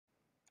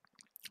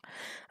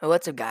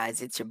What's up,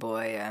 guys? It's your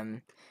boy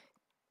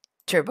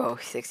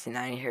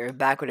Turbo69 here,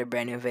 back with a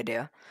brand new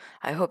video.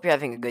 I hope you're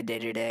having a good day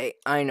today.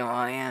 I know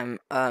I am.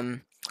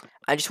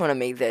 I just want to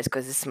make this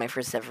because this is my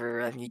first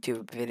ever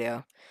YouTube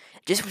video.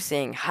 Just for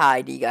saying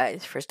hi to you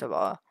guys first of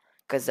all,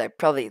 because I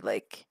probably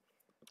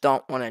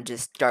don't want to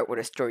just start with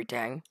a story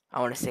time. I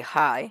want to say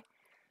hi.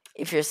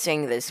 If you're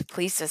seeing this,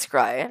 please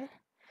subscribe.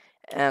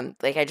 I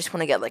just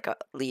want to get at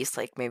least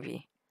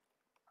maybe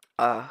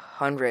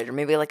 100 or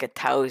maybe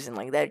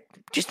 1,000, that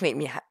just make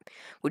me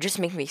would just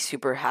make me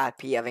super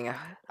happy. Having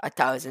a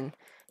thousand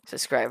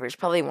subscribers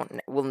probably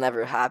will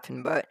never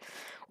happen, but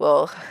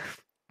well,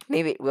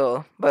 maybe it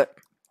will. But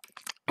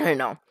I don't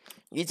know.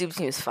 YouTube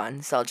seems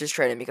fun, so I'll just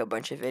try to make a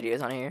bunch of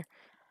videos on here.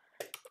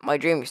 My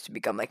dream is to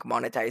become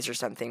monetized or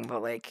something,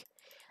 but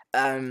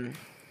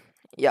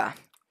yeah.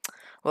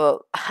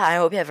 Well, I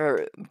hope you have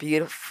a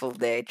beautiful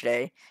day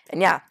today,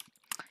 and yeah.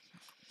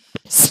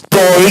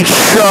 Stay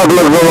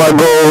trouble,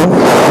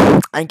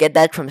 I get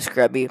that from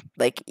Scrubby.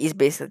 He's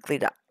basically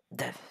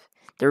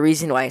the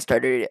reason why I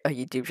started a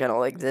YouTube channel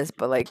like this.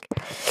 But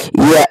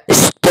yeah,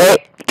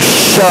 stay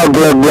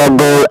trouble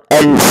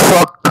and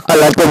fuck a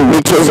lot of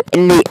bitches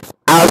in the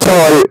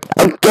asshole,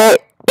 okay?